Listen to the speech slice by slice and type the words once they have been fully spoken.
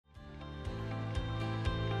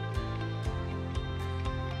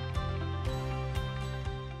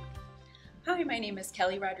Hi, my name is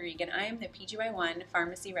Kelly Rodriguez, and I am the PGY1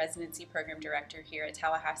 Pharmacy Residency Program Director here at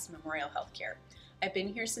Tallahassee Memorial Healthcare. I've been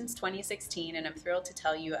here since 2016, and I'm thrilled to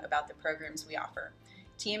tell you about the programs we offer.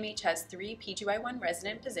 TMH has 3 PGY1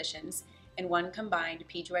 resident positions and 1 combined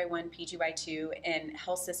PGY1, PGY2 in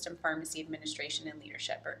Health System Pharmacy Administration and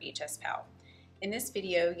Leadership, or HSPAL. In this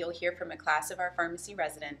video, you'll hear from a class of our pharmacy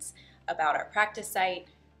residents about our practice site,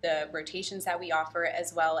 the rotations that we offer,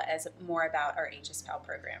 as well as more about our HSPAL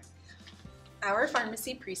program. Our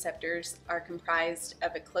pharmacy preceptors are comprised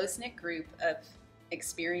of a close-knit group of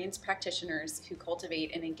experienced practitioners who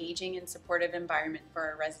cultivate an engaging and supportive environment for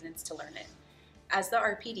our residents to learn in. As the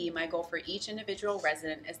RPD, my goal for each individual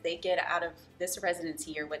resident is they get out of this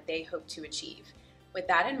residency year what they hope to achieve. With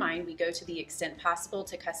that in mind, we go to the extent possible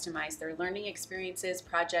to customize their learning experiences,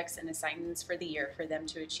 projects, and assignments for the year for them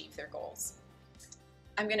to achieve their goals.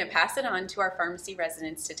 I'm going to pass it on to our pharmacy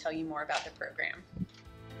residents to tell you more about the program.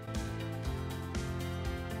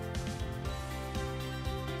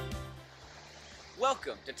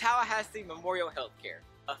 Welcome to Tallahassee Memorial Healthcare,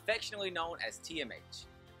 affectionately known as TMH.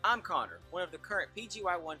 I'm Connor, one of the current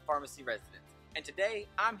PGY1 pharmacy residents, and today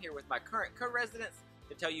I'm here with my current co-residents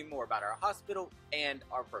to tell you more about our hospital and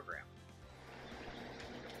our program.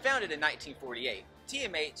 Founded in 1948,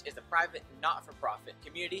 TMH is a private, not-for-profit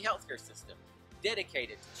community healthcare system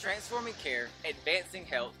dedicated to transforming care, advancing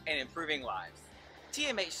health, and improving lives.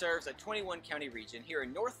 TMH serves a 21-county region here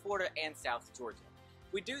in North Florida and South Georgia.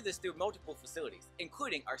 We do this through multiple facilities,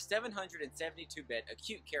 including our 772-bed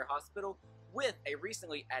acute care hospital with a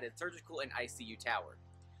recently added surgical and ICU tower.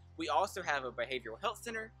 We also have a behavioral health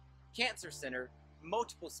center, cancer center,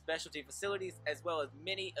 multiple specialty facilities, as well as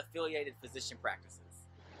many affiliated physician practices.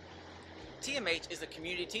 TMH is a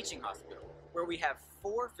community teaching hospital where we have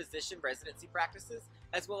 4 physician residency practices,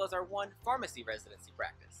 as well as our 1 pharmacy residency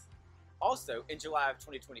practice. Also, in July of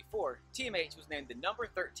 2024, TMH was named the number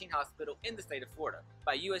 13 hospital in the state of Florida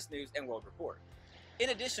by U.S. News & World Report.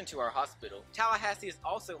 In addition to our hospital, Tallahassee is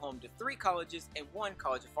also home to 3 colleges and 1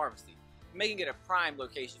 college of pharmacy, making it a prime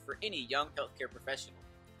location for any young healthcare professional.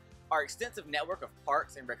 Our extensive network of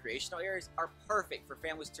parks and recreational areas are perfect for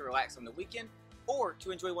families to relax on the weekend or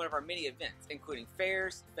to enjoy one of our many events, including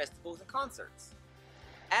fairs, festivals, and concerts.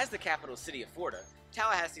 As the capital city of Florida,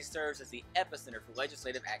 Tallahassee serves as the epicenter for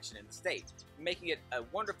legislative action in the state, making it a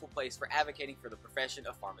wonderful place for advocating for the profession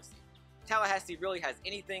of pharmacy. Tallahassee really has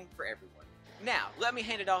anything for everyone. Now, let me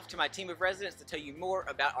hand it off to my team of residents to tell you more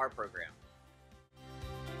about our program.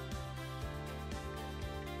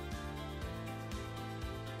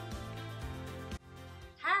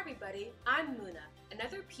 Hi everybody, I'm Muna,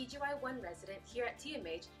 another PGY1 resident here at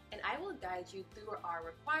TMH, and I will guide you through our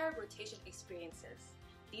required rotation experiences.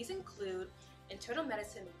 These include Internal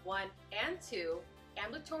Medicine 1 and 2,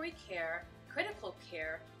 Ambulatory Care, Critical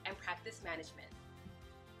Care, and Practice Management.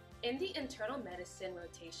 In the Internal Medicine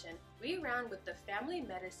rotation, we round with the Family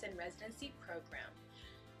Medicine Residency Program.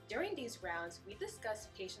 During these rounds, we discuss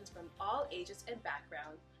patients from all ages and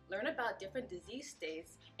background, learn about different disease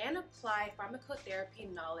states, and apply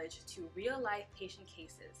pharmacotherapy knowledge to real-life patient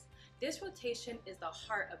cases. This rotation is the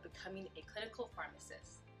heart of becoming a clinical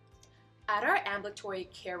pharmacist. At our ambulatory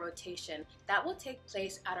care rotation, that will take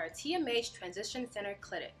place at our TMH Transition Center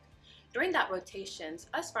clinic. During that rotations,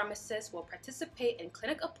 us pharmacists will participate in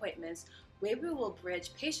clinic appointments where we will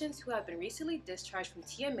bridge patients who have been recently discharged from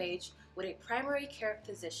TMH with a primary care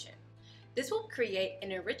physician. This will create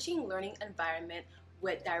an enriching learning environment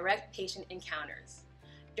with direct patient encounters.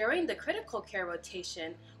 During the critical care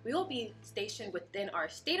rotation, we will be stationed within our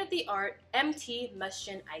state-of-the-art MT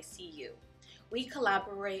Mission ICU. We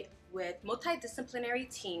collaborate with multidisciplinary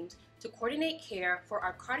teams to coordinate care for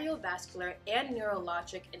our cardiovascular and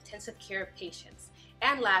neurologic intensive care patients.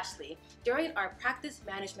 And lastly, during our practice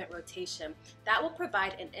management rotation, that will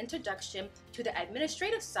provide an introduction to the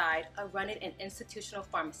administrative side of running an institutional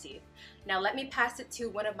pharmacy. Now let me pass it to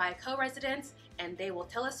one of my co-residents, and they will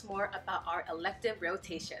tell us more about our elective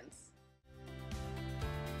rotations.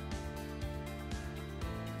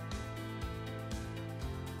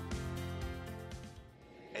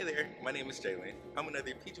 Hey there, my name is Jalen. I'm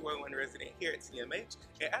another PGY1 resident here at TMH,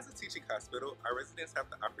 and as a teaching hospital, our residents have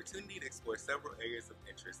the opportunity to explore several areas of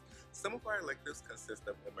interest. Some of our electives consist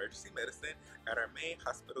of emergency medicine at our main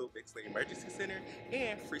hospital, Bixley Emergency Center,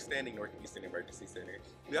 and freestanding Northeastern Emergency Center.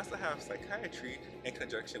 We also have psychiatry in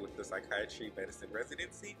conjunction with the Psychiatry Medicine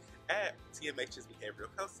Residency at TMH's Behavioral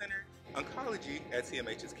Health Center, oncology at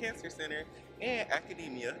TMH's Cancer Center, and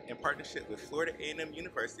academia in partnership with Florida A&M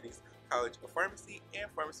University's College of Pharmacy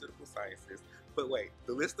and Pharmaceutical Sciences. But wait,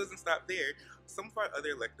 the list doesn't stop there. Some of our other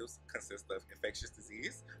electives consist of infectious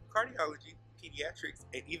disease, cardiology, pediatrics,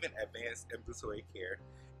 and even advanced ambulatory care.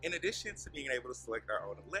 In addition to being able to select our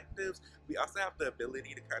own electives, we also have the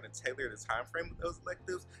ability to kind of tailor the time frame of those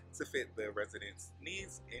electives to fit the residents'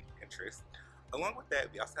 needs and interests. Along with that,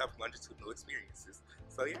 we also have longitudinal experiences.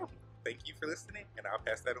 So yeah, thank you for listening, and I'll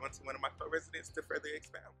pass that on to one of my co-residents to further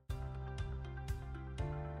expound.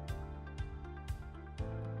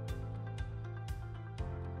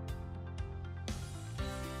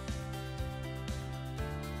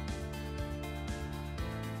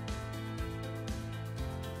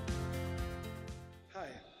 Hi,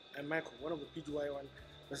 I'm Michael, one of the PGY1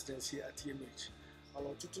 residents here at TMH. Our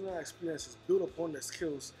longitudinal experiences build upon the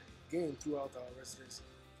skills gained throughout our residency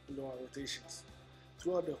and our rotations.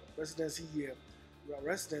 Throughout the residency year, our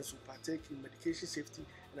residents will partake in medication safety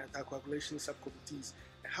and anticoagulation subcommittees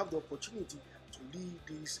and have the opportunity to lead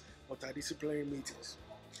these multidisciplinary meetings.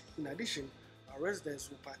 In addition, our residents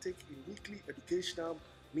will partake in weekly educational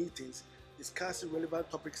meetings discussing relevant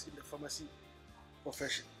topics in the pharmacy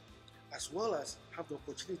profession, as well as have the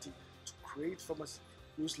opportunity to create pharmacy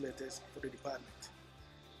newsletters for the department.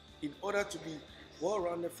 In order to be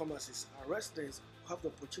well-rounded pharmacists, our residents will have the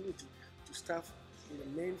opportunity to staff in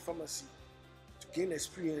the main pharmacy to gain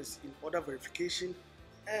experience in order verification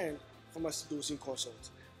and pharmacy dosing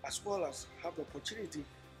consult, as well as have the opportunity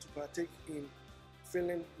to partake in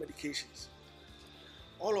filling medications.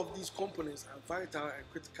 All of these components are vital and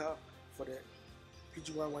critical for the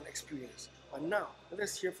PGY1 experience. But now, let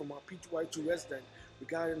us hear from our PGY2 resident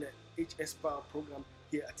regarding the HS Power program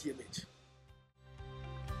here at TMH.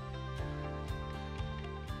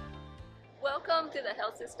 Welcome to the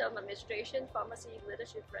Health System Administration Pharmacy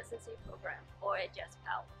Leadership Residency Program, or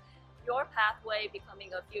HSPAL, your pathway becoming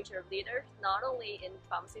a future leader not only in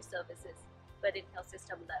pharmacy services, but in health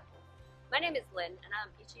system level. My name is Lynn, and I'm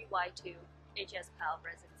PGY2 HSPAL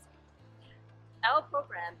residency. Our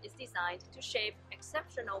program is designed to shape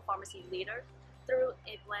exceptional pharmacy leaders through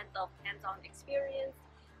a blend of hands-on experience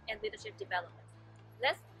and leadership development.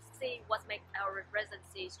 Let's see what makes our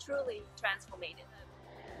residencies truly transformative.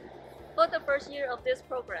 For the first year of this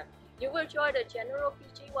program, you will join the general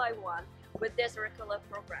PGY1 with this curricular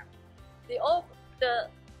program.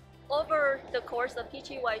 Over the course of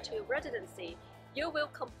PGY2 residency, you will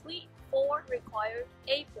complete 4 required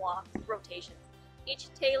A-block rotations,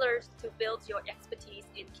 each tailored to build your expertise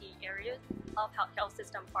in key areas of health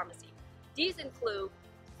system pharmacy. These include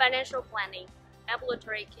financial planning,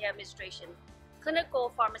 ambulatory care administration,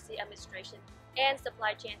 clinical pharmacy administration, and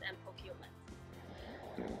supply chain and procurement.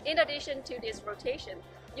 In addition to this rotation,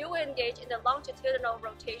 you will engage in the longitudinal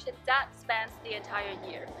rotation that spans the entire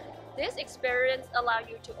year. This experience allows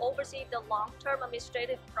you to oversee the long-term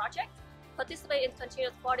administrative projects, participate in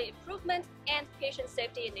continuous quality improvement and patient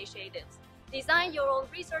safety initiatives, design your own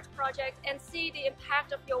research projects, and see the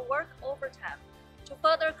impact of your work over time. To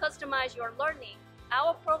further customize your learning,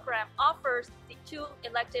 our program offers the 2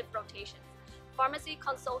 elective rotations: pharmacy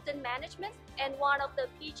consultant management and one of the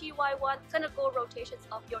PGY1 clinical rotations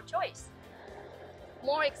of your choice.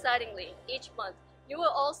 More excitingly, each month, you will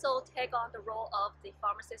also take on the role of the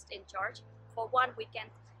pharmacist in charge for 1 weekend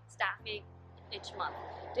staffing each month.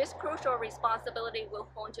 This crucial responsibility will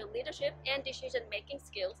hone your leadership and decision-making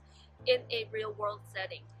skills in a real-world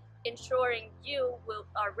setting, ensuring you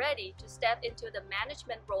are ready to step into the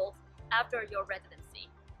management roles after your residency.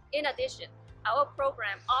 In addition, our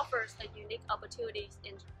program offers a unique opportunity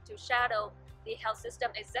to shadow the health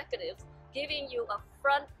system executives, giving you a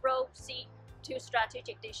front row seat to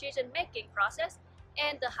strategic decision-making process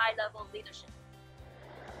and the high-level leadership.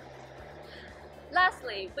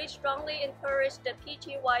 Lastly, we strongly encourage the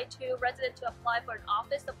PGY2 resident to apply for an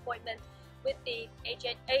office appointment with the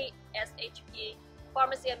ASHP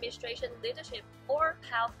Pharmacy Administration Leadership or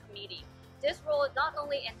PAL Committee. This role not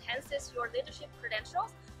only enhances your leadership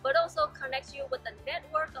credentials, but also connects you with a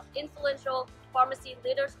network of influential pharmacy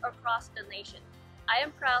leaders across the nation. I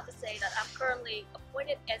am proud to say that I'm currently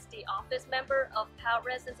appointed as the office member of PAL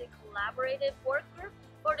Residency Collaborative Work Group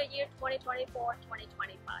for the year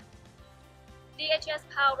 2024-2025. The HS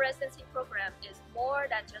PAL Residency Program is more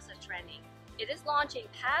than just a training. It is launching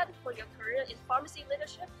pad for your career in pharmacy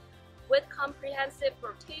leadership with comprehensive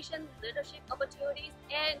rotation, leadership opportunities,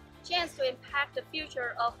 and chance to impact the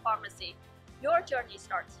future of pharmacy. Your journey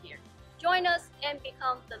starts here. Join us and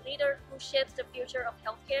become the leader who shapes the future of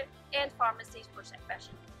healthcare and pharmacy's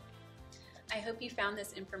profession. I hope you found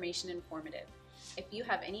this information informative. If you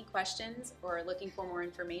have any questions or are looking for more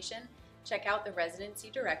information, check out the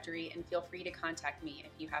residency directory and feel free to contact me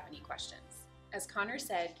if you have any questions. As Connor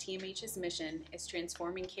said, TMH's mission is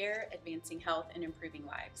transforming care, advancing health, and improving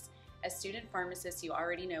lives. As student pharmacists, you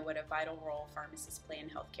already know what a vital role pharmacists play in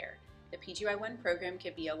healthcare. The PGY1 program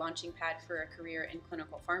could be a launching pad for a career in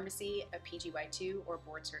clinical pharmacy, a PGY2, or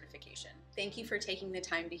board certification. Thank you for taking the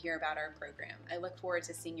time to hear about our program. I look forward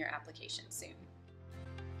to seeing your application soon.